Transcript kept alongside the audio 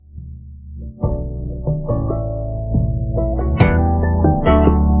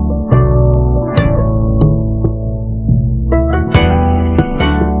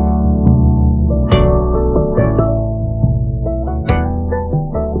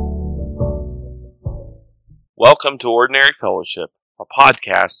Welcome to Ordinary Fellowship, a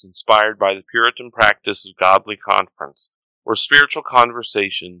podcast inspired by the Puritan practice of godly conference, or spiritual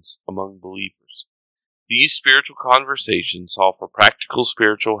conversations among believers. These spiritual conversations offer practical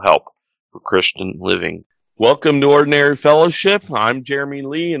spiritual help for Christian living. Welcome to Ordinary Fellowship. I'm Jeremy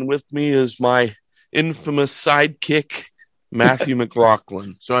Lee, and with me is my infamous sidekick, Matthew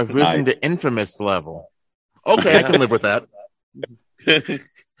McLaughlin. So I've risen to infamous level. Okay, I can live with that.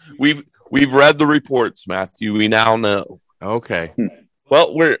 We've read the reports, Matthew. We now know. Okay.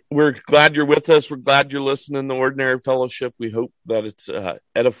 Well, we're glad you're with us. We're glad you're listening to Ordinary Fellowship. We hope that it's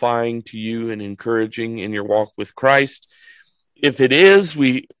edifying to you and encouraging in your walk with Christ. If it is,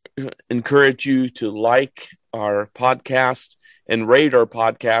 we encourage you to like our podcast and rate our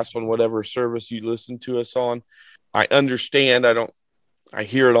podcast on whatever service you listen to us on. I understand. I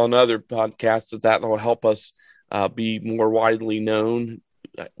hear it on other podcasts that will help us be more widely known.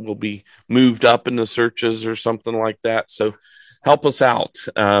 Will be moved up in the searches or something like that. So help us out.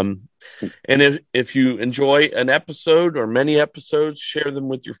 And if you enjoy an episode or many episodes, share them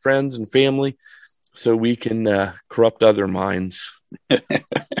with your friends and family so we can corrupt other minds.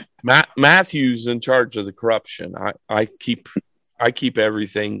 Matthew's in charge of the corruption. I keep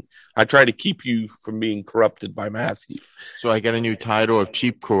everything. I try to keep you from being corrupted by Matthew. So I get a new title of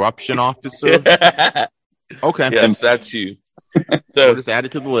Chief Corruption Officer? Okay. Yes, that's you. So we'll just add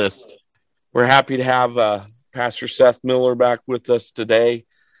it to the list. We're happy to have Pastor Seth Miller back with us today.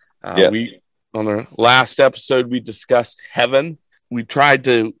 Yes. On our last episode, we discussed heaven. We tried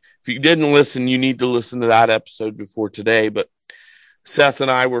to, if you didn't listen, you need to listen to that episode before today. But Seth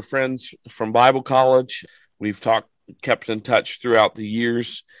and I were friends from Bible college. We've kept in touch throughout the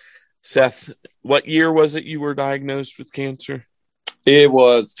years. Seth, what year was it you were diagnosed with cancer? It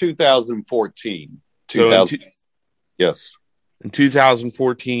was 2014. Yes. In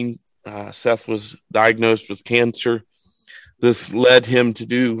 2014, Seth was diagnosed with cancer. This led him to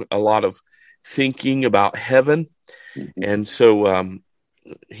do a lot of thinking about heaven. Mm-hmm. And so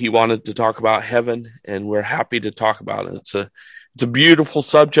he wanted to talk about heaven, and we're happy to talk about it. It's a beautiful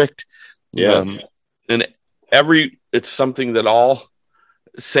subject. Yes. And it's something that all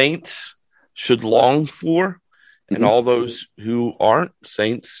saints should long for, and mm-hmm. all those who aren't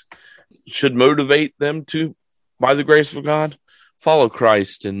saints should motivate them to, by the grace of God, follow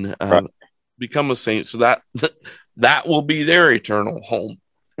Christ and become a saint, so that will be their eternal home.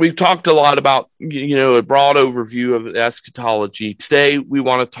 We've talked a lot about, a broad overview of eschatology. Today, we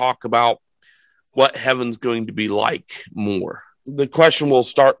want to talk about what heaven's going to be like more. The question we'll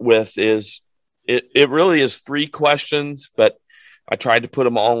start with is, it really is three questions, but I tried to put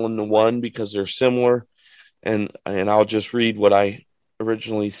them all into one because they're similar, and I'll just read what I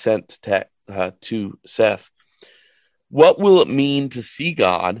originally sent to Seth. What will it mean to see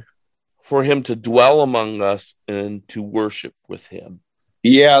God, for him to dwell among us and to worship with him?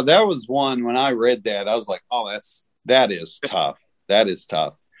 Yeah, that was one. When I read that, I was like, oh, that is tough. That is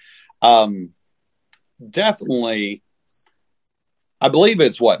tough. Definitely, I believe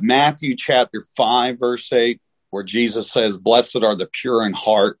it's Matthew chapter 5, verse 8, where Jesus says, blessed are the pure in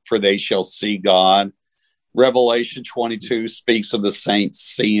heart, for they shall see God. Revelation 22 speaks of the saints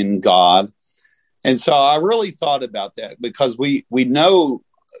seeing God. And so I really thought about that, because we know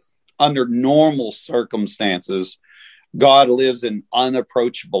under normal circumstances, God lives in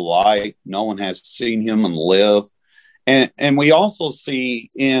unapproachable light. No one has seen him and live. And we also see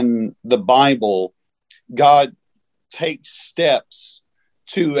in the Bible, God takes steps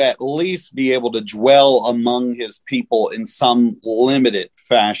to at least be able to dwell among his people in some limited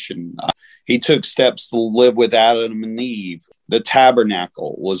fashion. He took steps to live with Adam and Eve. The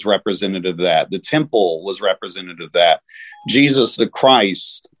tabernacle was representative of that. The temple was representative of that. Jesus the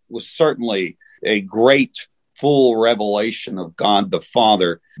Christ was certainly a great full revelation of God the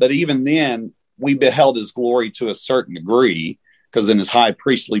Father. But even then, we beheld his glory to a certain degree, because in his high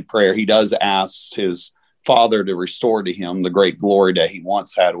priestly prayer, he does ask his Father to restore to him the great glory that he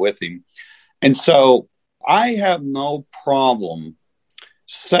once had with him. And so I have no problem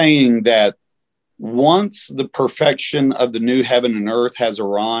saying that once the perfection of the new heaven and earth has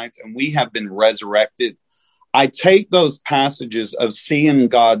arrived and we have been resurrected, I take those passages of seeing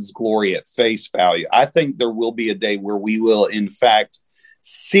God's glory at face value. I think there will be a day where we will, in fact,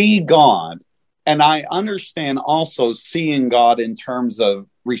 see God. And I understand also seeing God in terms of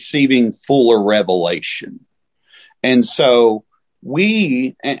receiving fuller revelation. And so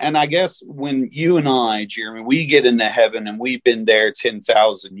and I guess when you and I, Jeremy, we get into heaven and we've been there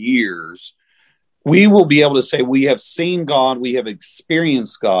 10,000 years, we will be able to say we have seen God, we have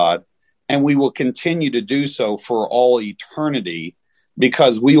experienced God, and we will continue to do so for all eternity.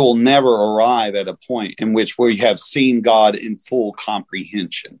 because we will never arrive at a point in which we have seen God in full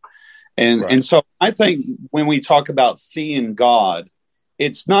comprehension. And so I think when we talk about seeing God,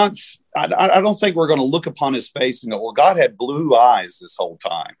 it's not, I don't think we're going to look upon his face and go, well, God had blue eyes this whole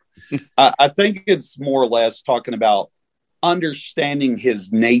time. I think it's more or less talking about understanding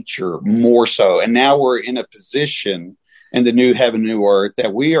his nature more so. And now we're in a position in the new heaven, new earth,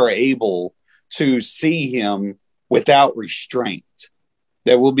 that we are able to see him without restraint,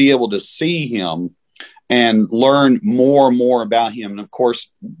 that we'll be able to see him and learn more and more about him. And of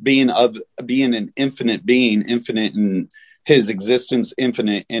course, being an infinite being, infinite in his existence,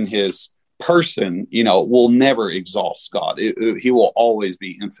 infinite in his person, will never exhaust God. He will always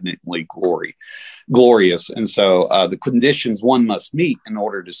be infinitely glorious. And so the conditions one must meet in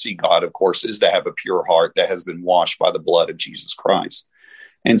order to see God, of course, is to have a pure heart that has been washed by the blood of Jesus Christ.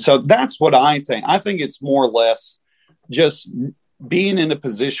 And so that's what I think. I think it's more or less just being in a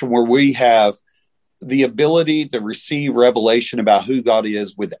position where we have the ability to receive revelation about who God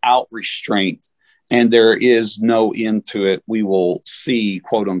is without restraint, and there is no end to it. We will see,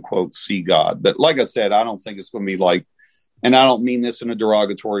 quote unquote, see God. But like I said, I don't think it's going to be like, and I don't mean this in a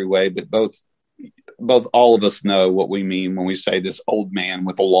derogatory way, but both all of us know what we mean when we say this old man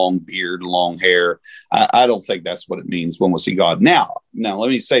with a long beard, long hair. I don't think that's what it means when we see God. Now, let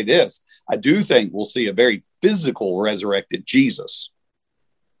me say this. I do think we'll see a very physical resurrected Jesus.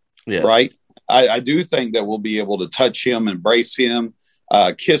 Yeah. Right? I do think that we'll be able to touch him, embrace him,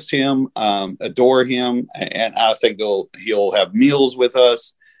 kiss him, adore him. And I think he'll have meals with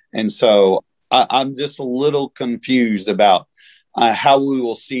us. And so I'm just a little confused about how we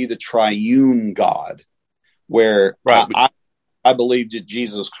will see the triune God, where I believe that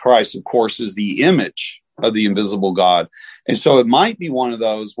Jesus Christ, of course, is the image of the invisible God. And so it might be one of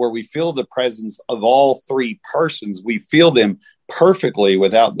those where we feel the presence of all three persons. We feel them perfectly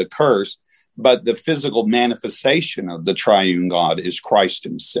without the curse, but the physical manifestation of the triune God is Christ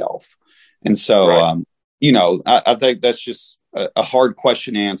himself. And so, I think that's just a hard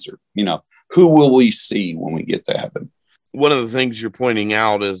question to answer. Who will we see when we get to heaven? One of the things you're pointing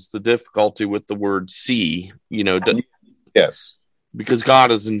out is the difficulty with the word see, yes, because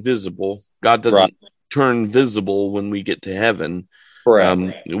God is invisible. God doesn't turn visible when we get to heaven.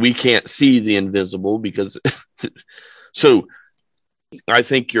 Correct. We can't see the invisible because so I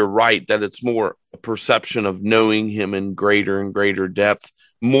think you're right that it's more a perception of knowing him in greater and greater depth,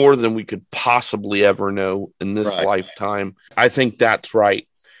 more than we could possibly ever know in this lifetime. I think that's right,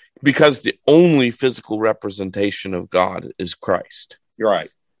 because the only physical representation of God is Christ. You're right.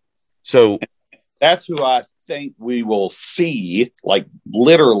 So that's who I think we will see, like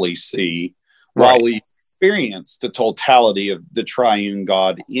literally see, while we experience the totality of the triune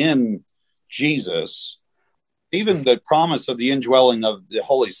God in Jesus. Even the promise of the indwelling of the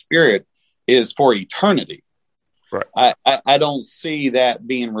Holy Spirit is for eternity. Right. I don't see that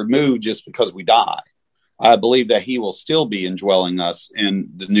being removed just because we die. I believe that he will still be indwelling us in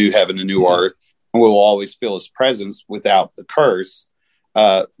the new heaven and new earth, and we will always feel his presence without the curse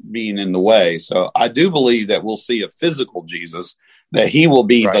being in the way. So I do believe that we'll see a physical Jesus, that he will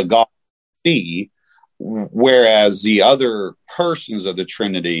be the God we see, whereas the other persons of the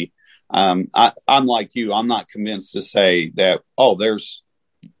Trinity, I'm like you. I'm not convinced to say that, there's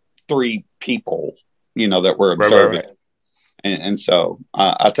three people, that we're observing. Right. And so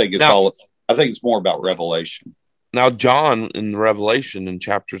I think it's I think it's more about revelation. Now, John in Revelation in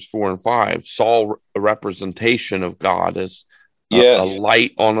chapters 4 and 5 saw a representation of God as a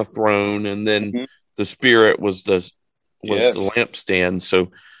light on a throne, and then the Spirit was the lampstand.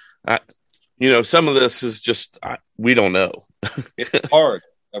 So, some of this is just we don't know. It's hard.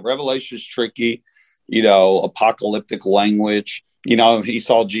 Revelation is tricky. Apocalyptic language. He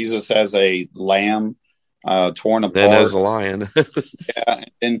saw Jesus as a lamb torn apart, and as a lion.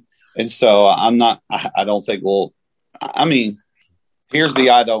 And so I don't think here's the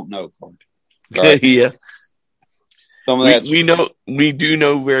I don't know part. Right? Yeah. We do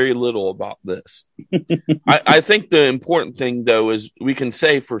know very little about this. I think the important thing, though, is we can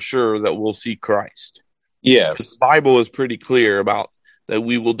say for sure that we'll see Christ. Yes. The Bible is pretty clear about that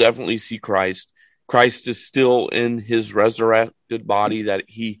we will definitely see Christ. Christ is still in his resurrected body that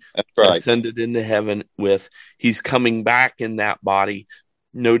he ascended into heaven with. He's coming back in that body.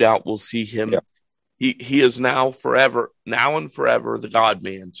 No doubt we'll see him. Yeah. He is now and forever, the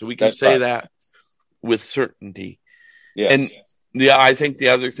God-man. So we can say that with certainty. Yes. And I think the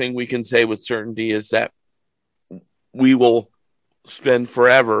other thing we can say with certainty is that we will spend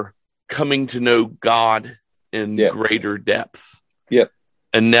forever coming to know God in greater depth. Yep.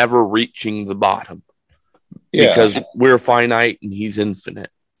 And never reaching the bottom. because we're finite and he's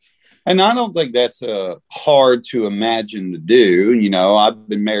infinite. And I don't think that's hard to imagine to do. You know, I've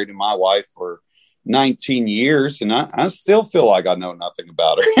been married to my wife for 19 years, and I still feel like I know nothing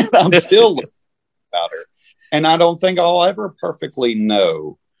about her. I'm still learning about her. And I don't think I'll ever perfectly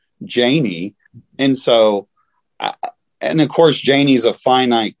know Janie. And so, and of course, Janie's a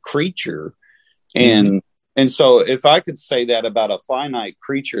finite creature. And so if I could say that about a finite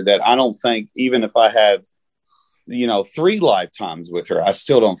creature, that I don't think, even if I had, 3 lifetimes with her, I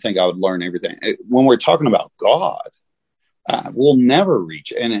still don't think I would learn everything. When we're talking about God, we'll never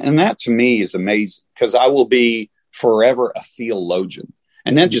reach. And that to me is amazing, because I will be forever a theologian.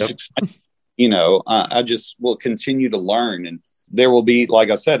 And that just excites, I just will continue to learn. And there will be, like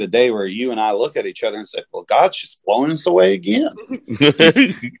I said, a day where you and I look at each other and say, well, God's just blowing us away again.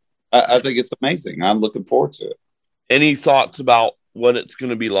 I think it's amazing. I'm looking forward to it. Any thoughts about what it's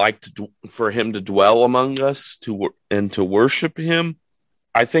going to be like for him to dwell among us and to worship him?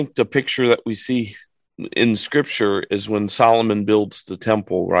 I think the picture that we see in scripture is when Solomon builds the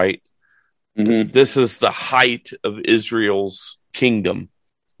temple, right? Mm-hmm. This is the height of Israel's kingdom.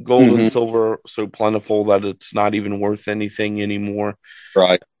 Gold and silver so plentiful that it's not even worth anything anymore.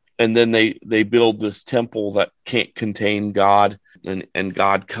 Right. And then they build this temple that can't contain God, and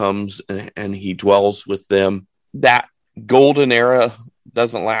God comes and he dwells with them. That golden era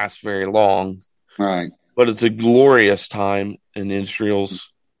doesn't last very long. Right. But it's a glorious time in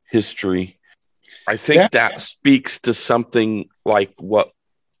Israel's history. I think that speaks to something like what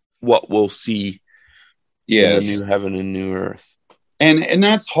we'll see in the new heaven and new earth. And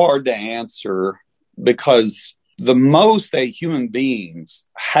that's hard to answer, because the most that human beings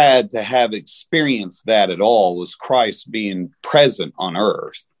had to have experienced that at all was Christ being present on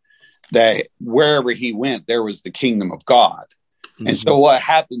earth, that wherever he went, there was the kingdom of God. Mm-hmm. And so what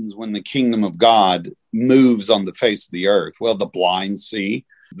happens when the kingdom of God moves on the face of the earth? Well, the blind see,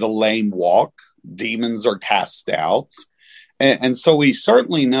 the lame walk, demons are cast out. And so we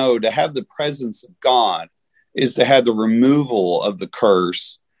certainly know to have the presence of God is to have the removal of the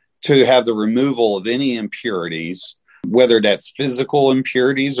curse, to have the removal of any impurities, whether that's physical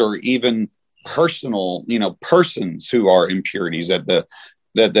impurities or even personal, persons who are impurities, that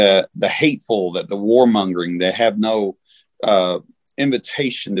the hateful, that the warmongering, they have no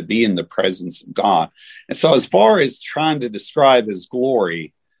invitation to be in the presence of God. And so as far as trying to describe his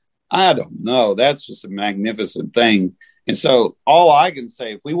glory, I don't know. That's just a magnificent thing. And so all I can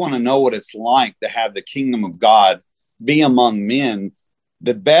say, if we want to know what it's like to have the kingdom of God be among men,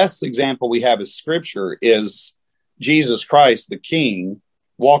 the best example we have is scripture is Jesus Christ, the King,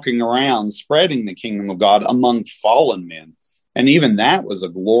 walking around spreading the kingdom of God among fallen men. And even that was a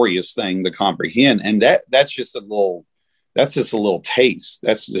glorious thing to comprehend. And that's just a little taste.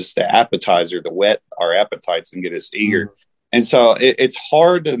 That's just the appetizer to whet our appetites and get us eager. Mm-hmm. And so it's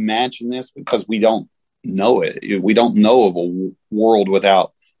hard to imagine this, because we don't know it. We don't know of a world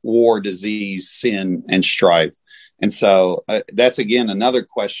without war, disease, sin, and strife. And so that's, again, another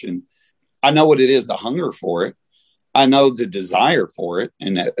question. I know what it is to hunger for it. I know the desire for it.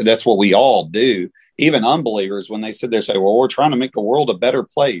 And that's what we all do. Even unbelievers, when they sit there, say, well, we're trying to make the world a better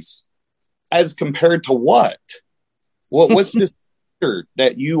place. As compared to what? What's this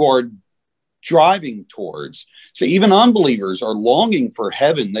that you are driving towards? So even unbelievers are longing for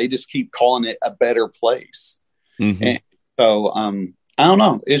heaven. They just keep calling it a better place. Mm-hmm. And so I don't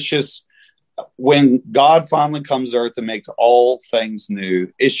know. It's just when God finally comes to earth and makes all things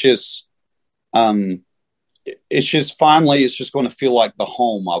new, it's just finally, it's just going to feel like the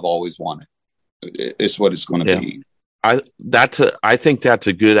home I've always wanted. It's what it's going to be. I think that's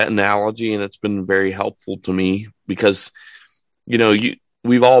a good analogy, and it's been very helpful to me, because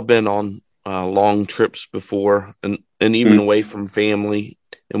we've all been on long trips before, and even away from family,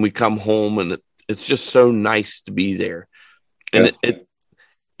 and we come home, and it's just so nice to be there. And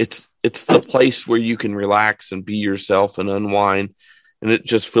it's the place where you can relax and be yourself and unwind, and it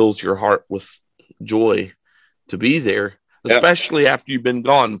just fills your heart with joy to be there, especially after you've been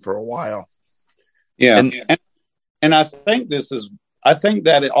gone for a while. Yeah. And I think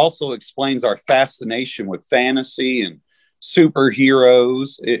that it also explains our fascination with fantasy and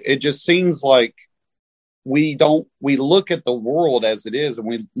superheroes. It just seems like we look at the world as it is,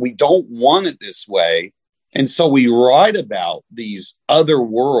 and we don't want it this way. And so we write about these other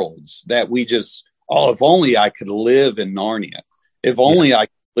worlds that we just, if only I could live in Narnia, if only I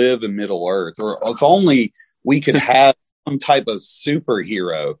could live in Middle Earth, or if only we could have some type of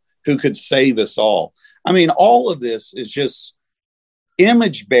superhero who could save us all. I mean, all of this is just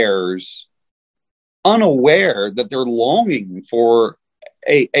image bearers unaware that they're longing for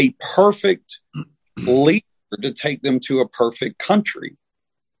a perfect leader to take them to a perfect country.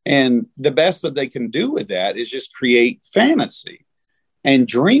 And the best that they can do with that is just create fantasy and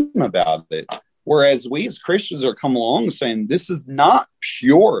dream about it. Whereas we as Christians are come along saying this is not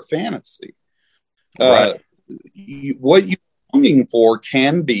pure fantasy. Right. What you're longing for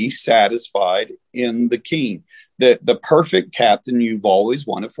can be satisfied in the King. The perfect captain you've always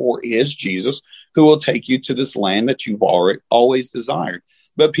wanted for is Jesus, who will take you to this land that you've always desired.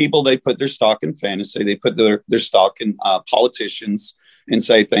 But people, they put their stock in fantasy. They put their stock in politicians and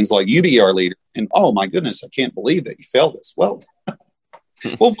say things like, you be our leader. And, oh, my goodness, I can't believe that you failed us. Well,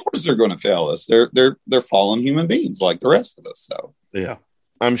 of course they're going to fail us. They're fallen human beings like the rest of us. So, yeah,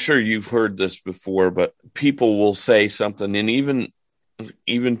 I'm sure you've heard this before, but people will say something, and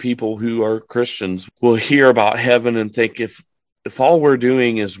even people who are Christians will hear about heaven and think if all we're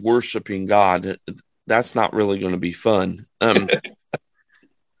doing is worshiping God, that's not really going to be fun.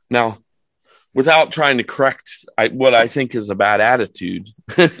 Now, without trying to correct what I think is a bad attitude,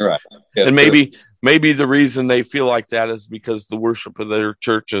 right? Yes, and maybe the reason they feel like that is because the worship of their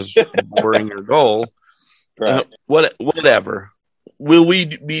church is boring or dull. Right. Whatever. Will we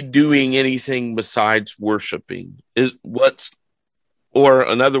be doing anything besides worshiping? Or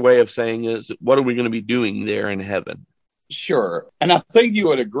another way of saying is, what are we going to be doing there in heaven? Sure. And I think you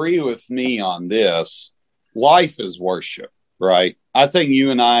would agree with me on this. Life is worship, right? I think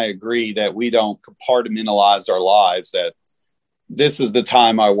you and I agree that we don't compartmentalize our lives, that this is the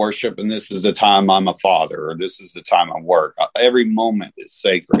time I worship and this is the time I'm a father, or this is the time I work. Every moment is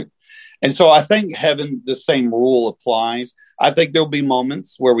sacred. And so I think heaven, the same rule applies. I think there'll be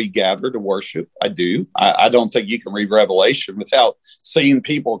moments where we gather to worship. I do. I don't think you can read Revelation without seeing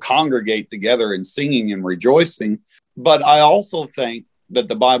people congregate together and singing and rejoicing. But I also think that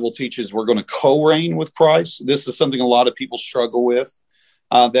the Bible teaches we're going to co-reign with Christ. This is something a lot of people struggle with,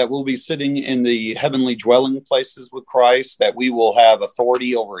 that we'll be sitting in the heavenly dwelling places with Christ, that we will have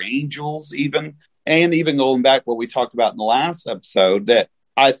authority over angels even, and even going back what we talked about in the last episode, that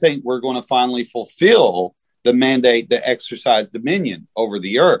I think we're going to finally fulfill the mandate to exercise dominion over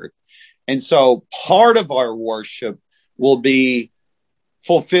the earth. And so part of our worship will be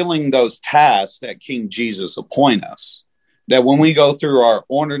fulfilling those tasks that King Jesus appoint us. That when we go through our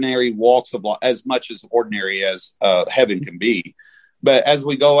ordinary walks of life, as much as ordinary as heaven can be, but as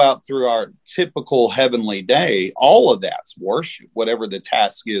we go out through our typical heavenly day, all of that's worship, whatever the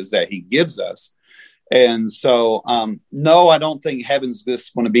task is that he gives us. And so, no, I don't think heaven's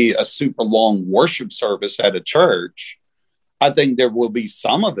just going to be a super long worship service at a church. I think there will be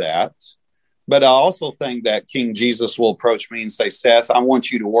some of that. But I also think that King Jesus will approach me and say, Seth, I want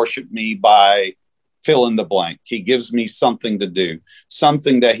you to worship me by fill in the blank. He gives me something to do,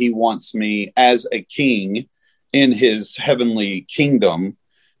 something that he wants me as a king in his heavenly kingdom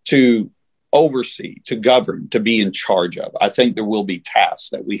to oversee, to govern, to be in charge of. I think there will be tasks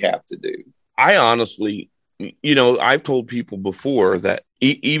that we have to do. I honestly, I've told people before that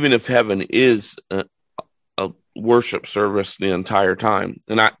even if heaven is a worship service the entire time,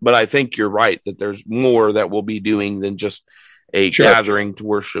 but I think you're right that there's more that we'll be doing than just a gathering to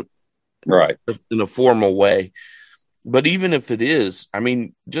worship, right, in a formal way. But even if it is, I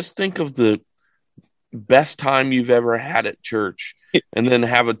mean, just think of the best time you've ever had at church, and then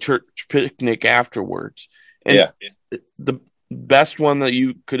have a church picnic afterwards. And the best one that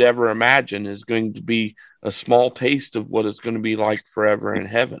you could ever imagine is going to be a small taste of what it's going to be like forever in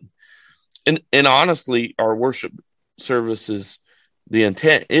heaven. And honestly, our worship services, the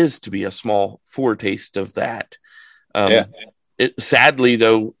intent is to be a small foretaste of that. Sadly,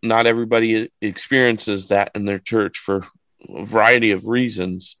 though, not everybody experiences that in their church for a variety of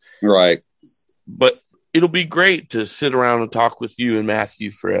reasons. Right. But it'll be great to sit around and talk with you and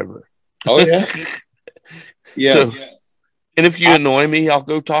Matthew forever. Oh, yeah. Yes. So, and if you annoy me, I'll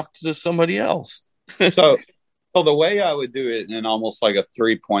go talk to somebody else. So the way I would do it in almost like a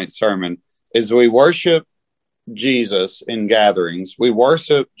 3-point sermon is we worship Jesus in gatherings, we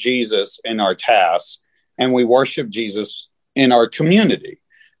worship Jesus in our tasks, and we worship Jesus in our community.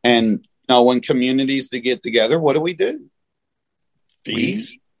 And when communities to get together, what do?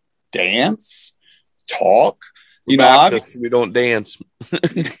 Feast, dance, talk. We don't dance.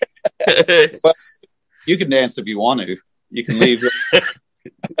 But you can dance if you want to. You can leave.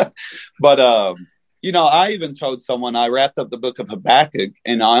 But, I even told someone, I wrapped up the book of Habakkuk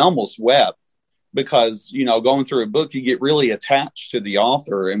and I almost wept because, going through a book, you get really attached to the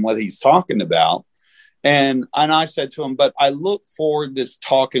author and what he's talking about. And I said to him, but I look forward to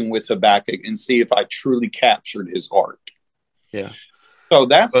talking with Habakkuk and see if I truly captured his heart. Yeah. So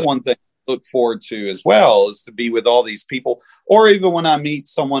that's one thing look forward to as well, is to be with all these people. Or even when I meet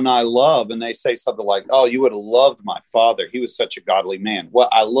someone I love and they say something like, oh, you would have loved my father. He was such a godly man. Well,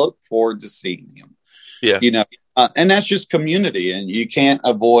 I look forward to seeing him. Yeah. And that's just community, and you can't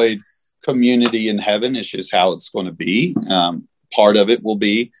avoid community in heaven. It's just how it's going to be. Part of it will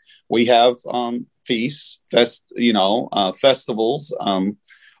be, we have feasts, festivals,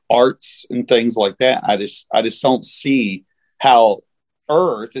 arts and things like that. I just don't see how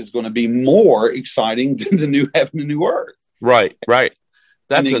earth is going to be more exciting than the new heaven and new earth. Right.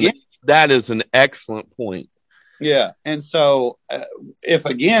 That is an excellent point. Yeah. And so if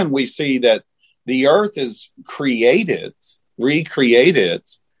again, we see that the earth is recreated,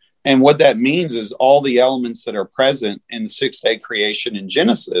 and what that means is all the elements that are present in the 6-day creation in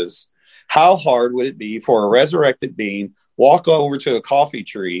Genesis, how hard would it be for a resurrected being, walk over to a coffee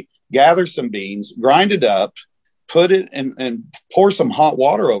tree, gather some beans, grind it up, put it and pour some hot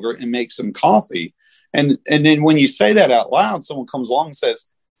water over it and make some coffee. And then when you say that out loud, someone comes along and says,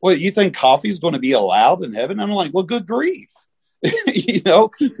 well, you think coffee is going to be allowed in heaven? I'm like, well, good grief.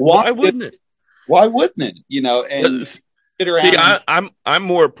 Why wouldn't it? Why wouldn't it? And see, I'm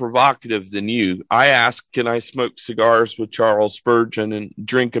more provocative than you. I ask, can I smoke cigars with Charles Spurgeon and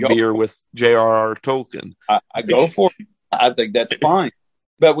drink a beer with J.R.R. Tolkien? I go for it. I think that's fine.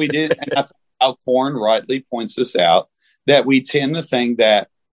 But we did, and I think Alcorn rightly points this out, that we tend to think that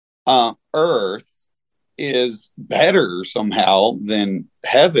earth is better somehow than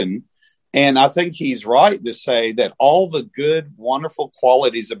heaven. And I think he's right to say that all the good, wonderful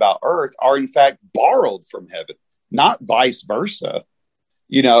qualities about earth are in fact borrowed from heaven, not vice versa.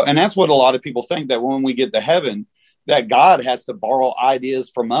 And that's what a lot of people think, that when we get to heaven, that God has to borrow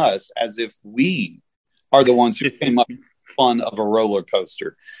ideas from us as if we are the ones who came up with the fun of a roller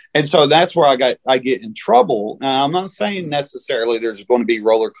coaster. And so that's where I get in trouble. Now, I'm not saying necessarily there's going to be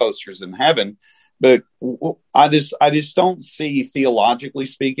roller coasters in heaven, but I just don't see, theologically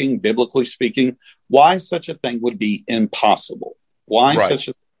speaking, biblically speaking, why such a thing would be impossible. Why such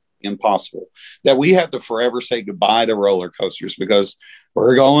a thing impossible that we have to forever say goodbye to roller coasters because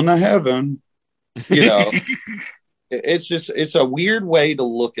we're going to heaven. It's a weird way to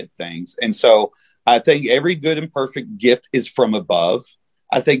look at things. And so I think every good and perfect gift is from above.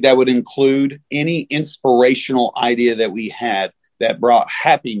 I think that would include any inspirational idea that we had that brought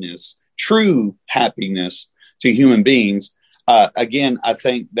happiness, true happiness, to human beings. Again, I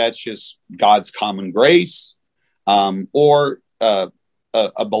think that's just God's common grace, or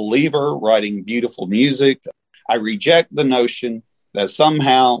a believer writing beautiful music. I reject the notion that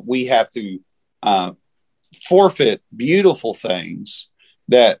somehow we have to forfeit beautiful things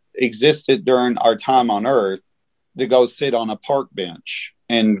that existed during our time on earth to go sit on a park bench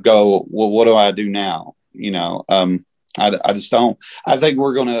and go, well, what do I do now? I just don't. I think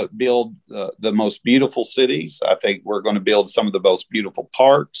we're going to build the most beautiful cities. I think we're going to build some of the most beautiful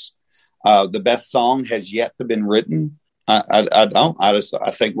parks. The best song has yet to been written. I don't.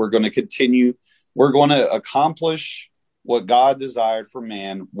 I think we're going to continue. We're going to accomplish what God desired for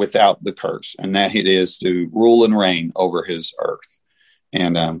man without the curse, and that it is to rule and reign over his earth.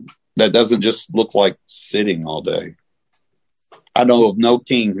 And that doesn't just look like sitting all day. I know of no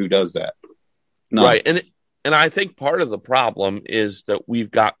king who does that. No. Right. And I think part of the problem is that we've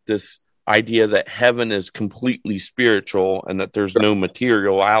got this idea that heaven is completely spiritual and that there's no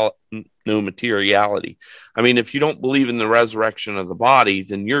materiality. I mean, if you don't believe in the resurrection of the body,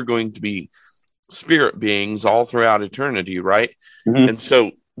 then you're going to be spirit beings all throughout eternity, right? Mm-hmm. And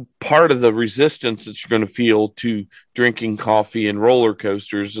so part of the resistance that you're going to feel to drinking coffee and roller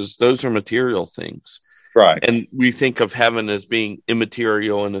coasters is those are material things. Right. And we think of heaven as being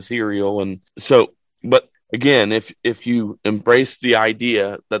immaterial and ethereal. And so, but again, if you embrace the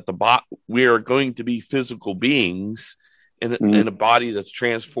idea that we are going to be physical beings in a body that's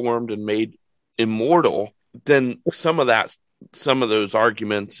transformed and made immortal, then some of those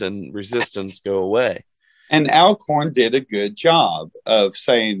arguments and resistance go away. And Alcorn did a good job of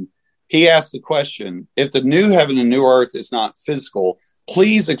saying, he asked the question, if the new heaven and new earth is not physical,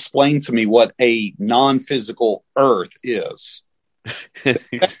 please explain to me what a non-physical earth is.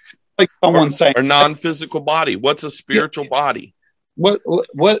 Like someone saying, a non-physical body. What's a spiritual body? What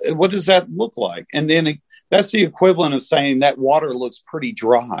does that look like? And then that's the equivalent of saying that water looks pretty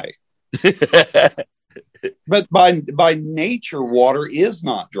dry. But by nature, water is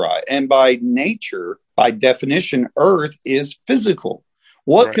not dry, and by nature, by definition, earth is physical.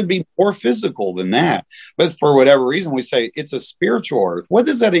 What could be more physical than that? But for whatever reason, we say it's a spiritual earth. What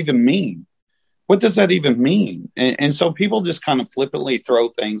does that even mean? What does that even mean? And so people just kind of flippantly throw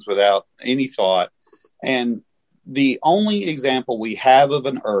things without any thought. And the only example we have of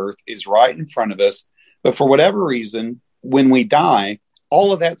an earth is right in front of us. But for whatever reason, when we die,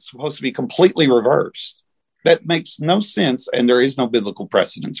 all of that's supposed to be completely reversed. That makes no sense, and there is no biblical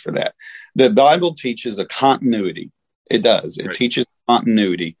precedence for that. The Bible teaches a continuity. It does. It teaches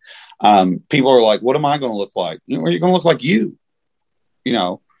continuity. People are like, what am I going to look like? You're going to look like you.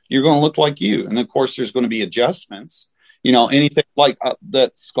 You're going to look like you. And of course, there's going to be adjustments. Anything like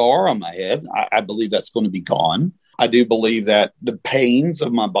that scar on my head, I believe that's going to be gone. I do believe that the pains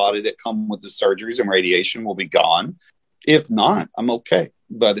of my body that come with the surgeries and radiation will be gone. If not, I'm okay.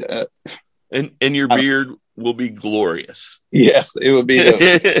 But and your beard will be glorious. Yes, it would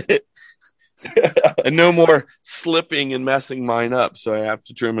be. And no more slipping and messing mine up, so I have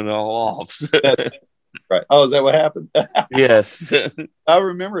to trim it all off. Right. Oh, is that what happened? Yes. I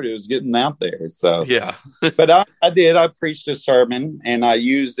remembered it was getting out there. So yeah. But I preached a sermon, and I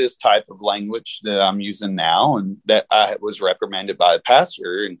used this type of language that I'm using now, and that I was reprimanded by a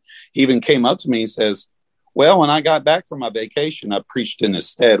pastor, and he even came up to me and says, well, when I got back from my vacation, I preached in his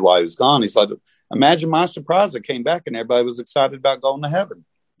stead while he was gone. He said, imagine my surprise. I came back and everybody was excited about going to heaven.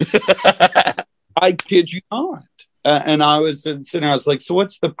 I kid you not. And I was sitting there, I was like, so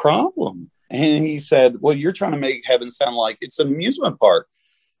what's the problem? And he said, well, you're trying to make heaven sound like it's an amusement park.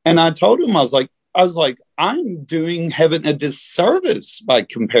 And I told him, I was like, I'm doing heaven a disservice by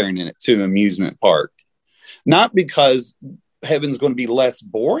comparing it to an amusement park. Not because heaven's going to be less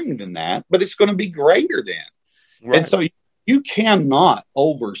boring than that, but it's going to be greater than. Right. And so you cannot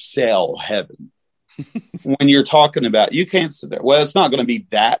oversell heaven. When you're talking about, you can't sit there, well, it's not going to be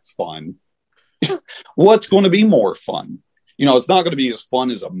that fun. What's going to be more fun? It's not going to be as fun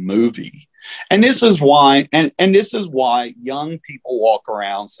as a movie. And this is why, and this is why young people walk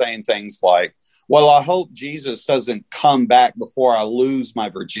around saying things like, well, I hope Jesus doesn't come back before I lose my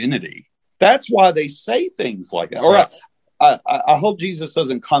virginity. That's why they say things like that. Or I hope Jesus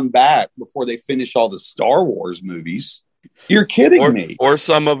doesn't come back before they finish all the Star Wars movies. You're kidding me. Or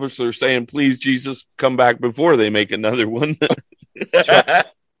some of us are saying, please, Jesus, come back before they make another one. Right.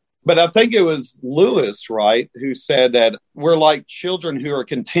 But I think it was Lewis, right, who said that we're like children who are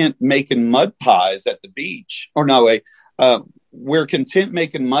content making mud pies at the beach. Or no, we're content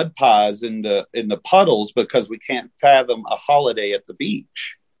making mud pies in the puddles because we can't fathom a holiday at the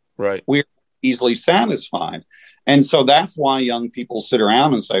beach. Right. We're easily satisfied. And so that's why young people sit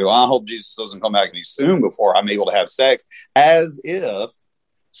around and say, well, I hope Jesus doesn't come back any soon before I'm able to have sex, as if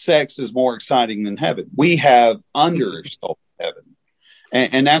sex is more exciting than heaven. We have undersold heaven.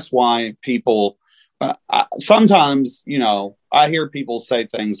 And that's why people sometimes, I hear people say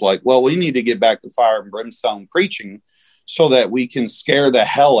things like, well, we need to get back to fire and brimstone preaching so that we can scare the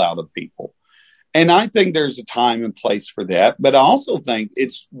hell out of people. And I think there's a time and place for that. But I also think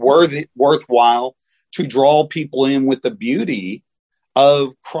it's worthwhile to draw people in with the beauty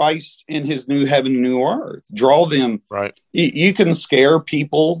of Christ in his new heaven and new earth. Draw them. Right. You can scare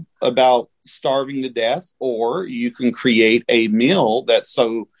people about starving to death, or you can create a meal that's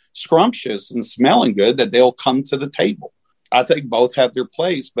so scrumptious and smelling good that they'll come to the table. I think both have their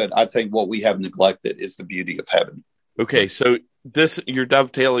place, but I think what we have neglected is the beauty of heaven. Okay, so you're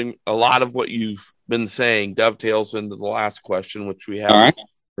dovetailing a lot of what you've been saying dovetails into the last question, which we have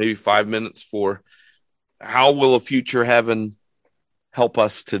maybe 5 minutes for. How will a future heaven help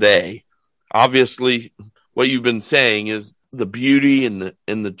us today? Obviously, what you've been saying is the beauty and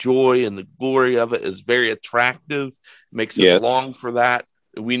the joy and the glory of it is very attractive, makes us long for that.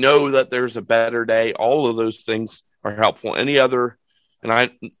 We know that there's a better day. All of those things are helpful. Any other,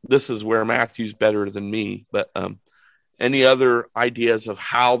 this is where Matthew's better than me, but any other ideas of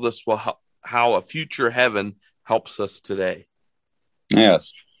how this will help, how a future heaven helps us today?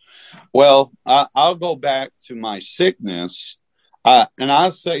 Yes. Well, I'll go back to my sickness, and I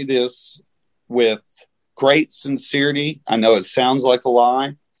say this with great sincerity. I know it sounds like a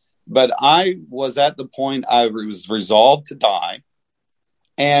lie, but I was at the point I was resolved to die,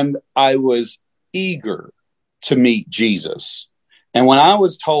 and I was eager to meet Jesus. And when I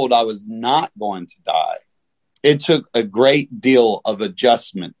was told I was not going to die, it took a great deal of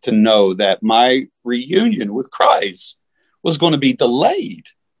adjustment to know that my reunion with Christ was going to be delayed.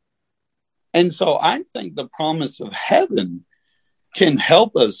 And so I think the promise of heaven can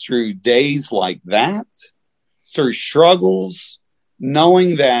help us through days like that, through struggles,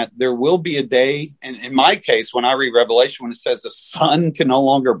 knowing that there will be a day. And in my case, when I read Revelation, when it says the sun can no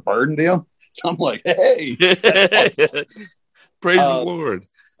longer burn them, I'm like, hey, praise the Lord.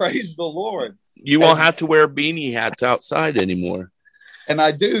 Praise the Lord. You won't have to wear beanie hats outside anymore. And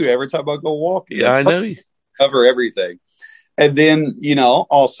I do every time I go walking. Yeah, I know. Cover everything. And then,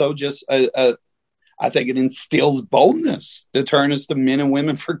 also just, I I think it instills boldness to turn us to men and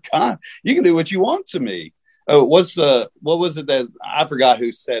women for God. You can do what you want to me. Oh, what was it that I forgot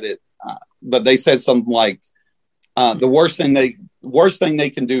who said it, but they said something like, the worst thing they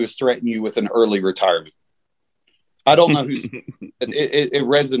can do is threaten you with an early retirement. I don't know who's it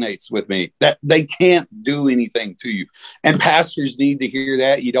resonates with me that they can't do anything to you. And pastors need to hear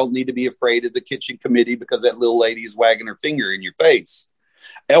that. You don't need to be afraid of the kitchen committee because that little lady is wagging her finger in your face.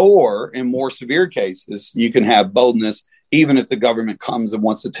 Or in more severe cases, you can have boldness even if the government comes and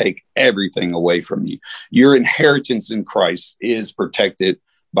wants to take everything away from you. Your inheritance in Christ is protected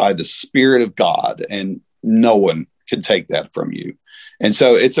by the Spirit of God, and no one can take that from you. And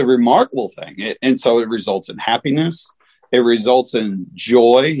so it's a remarkable thing. And so it results in happiness. It results in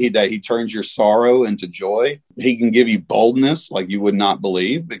joy. He turns your sorrow into joy. He can give you boldness like you would not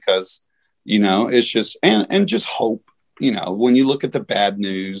believe because, it's just, and just hope, when you look at the bad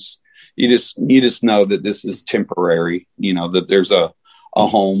news, you just know that this is temporary, that there's a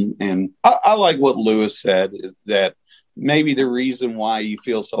home. And I like what Lewis said, that maybe the reason why you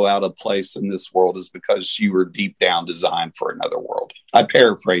feel so out of place in this world is because you were deep down designed for another world. I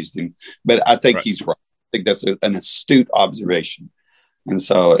paraphrased him, but I think he's right. I think that's an astute observation. And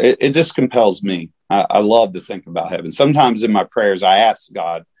so it just compels me. I love to think about heaven. Sometimes in my prayers, I ask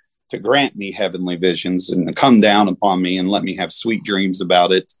God to grant me heavenly visions and to come down upon me and let me have sweet dreams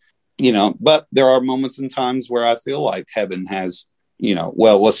about it. But there are moments and times where I feel like heaven has,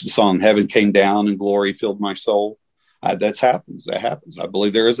 what's the song? Heaven came down and glory filled my soul. That happens. I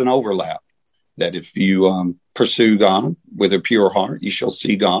believe there is an overlap that if you pursue God with a pure heart, you shall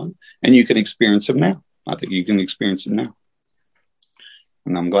see God and you can experience him now. I think you can experience him now.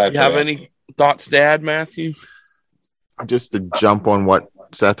 And I'm glad. You have any thoughts to add, Matthew? Just to jump on what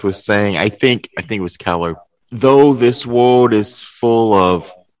Seth was saying, I think it was Keller. Though this world is full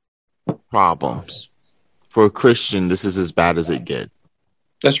of problems, for a Christian, this is as bad as it gets.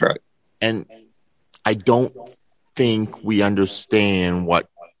 That's right. And I don't think we understand what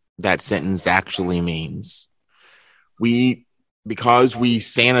that sentence actually means. Because we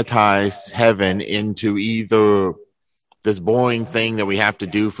sanitize heaven into either this boring thing that we have to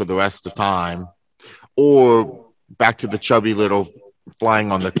do for the rest of time, or back to the chubby little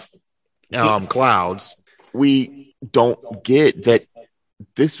flying on the clouds. We don't get that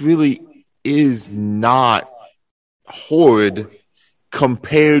this really is not horrid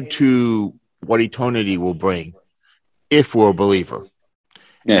compared to what eternity will bring if we're a believer.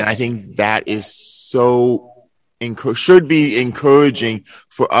 Yes. And I think that is so should be encouraging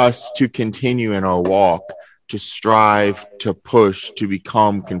for us to continue in our walk, to strive, to push, to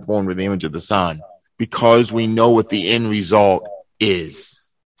become conformed to the image of the Son, because we know what the end result is.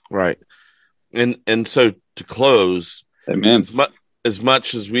 Right. And so to close, amen. As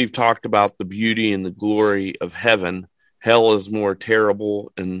much as we've talked about the beauty and the glory of heaven, hell is more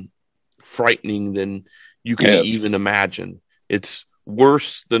terrible and frightening than you can even imagine. It's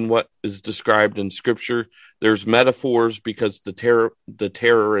worse than what is described in Scripture. There's metaphors because the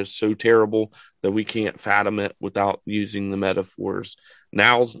terror is so terrible that we can't fathom it without using the metaphors.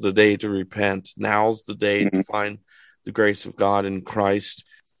 Now's the day to repent. Now's the day to find the grace of God in Christ.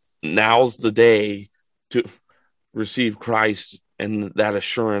 Now's the day to receive Christ and that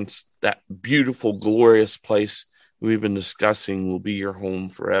assurance, that beautiful, glorious place we've been discussing will be your home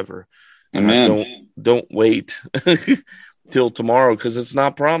forever. Amen. Don't wait till tomorrow because it's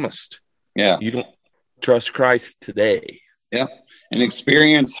not promised. Yeah. You don't trust Christ today. Yeah. And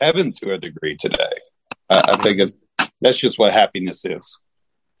experience heaven to a degree today. I think that's just what happiness is.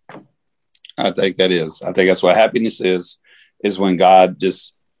 I think that's what happiness is when God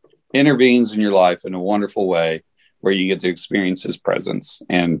just intervenes in your life in a wonderful way where you get to experience his presence.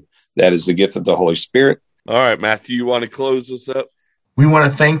 And that is the gift of the Holy Spirit. All right, Matthew, you want to close this up? We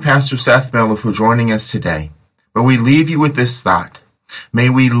want to thank Pastor Seth Miller for joining us today. But we leave you with this thought. May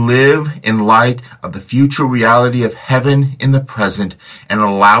we live in light of the future reality of heaven in the present and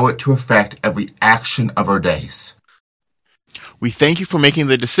allow it to affect every action of our days. We thank you for making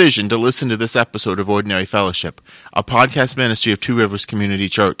the decision to listen to this episode of Ordinary Fellowship, a podcast ministry of Two Rivers Community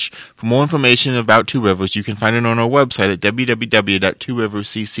Church. For more information about Two Rivers, you can find it on our website at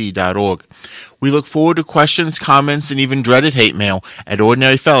www.tworiverscc.org. We look forward to questions, comments, and even dreaded hate mail at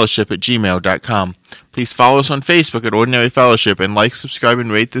ordinaryfellowship@gmail.com. Please follow us on Facebook at Ordinary Fellowship and like, subscribe,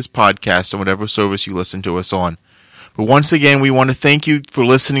 and rate this podcast on whatever service you listen to us on. But once again, we want to thank you for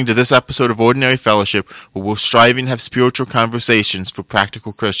listening to this episode of Ordinary Fellowship, where we're striving to have spiritual conversations for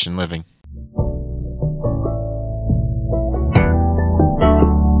practical Christian living.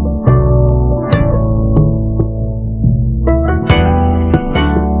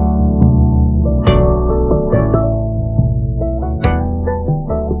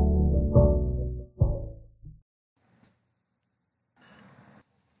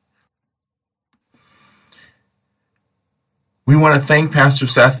 We want to thank Pastor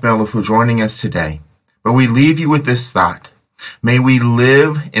Seth Miller for joining us today, but we leave you with this thought. May we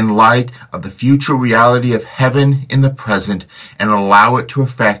live in light of the future reality of heaven in the present and allow it to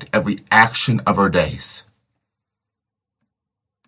affect every action of our days.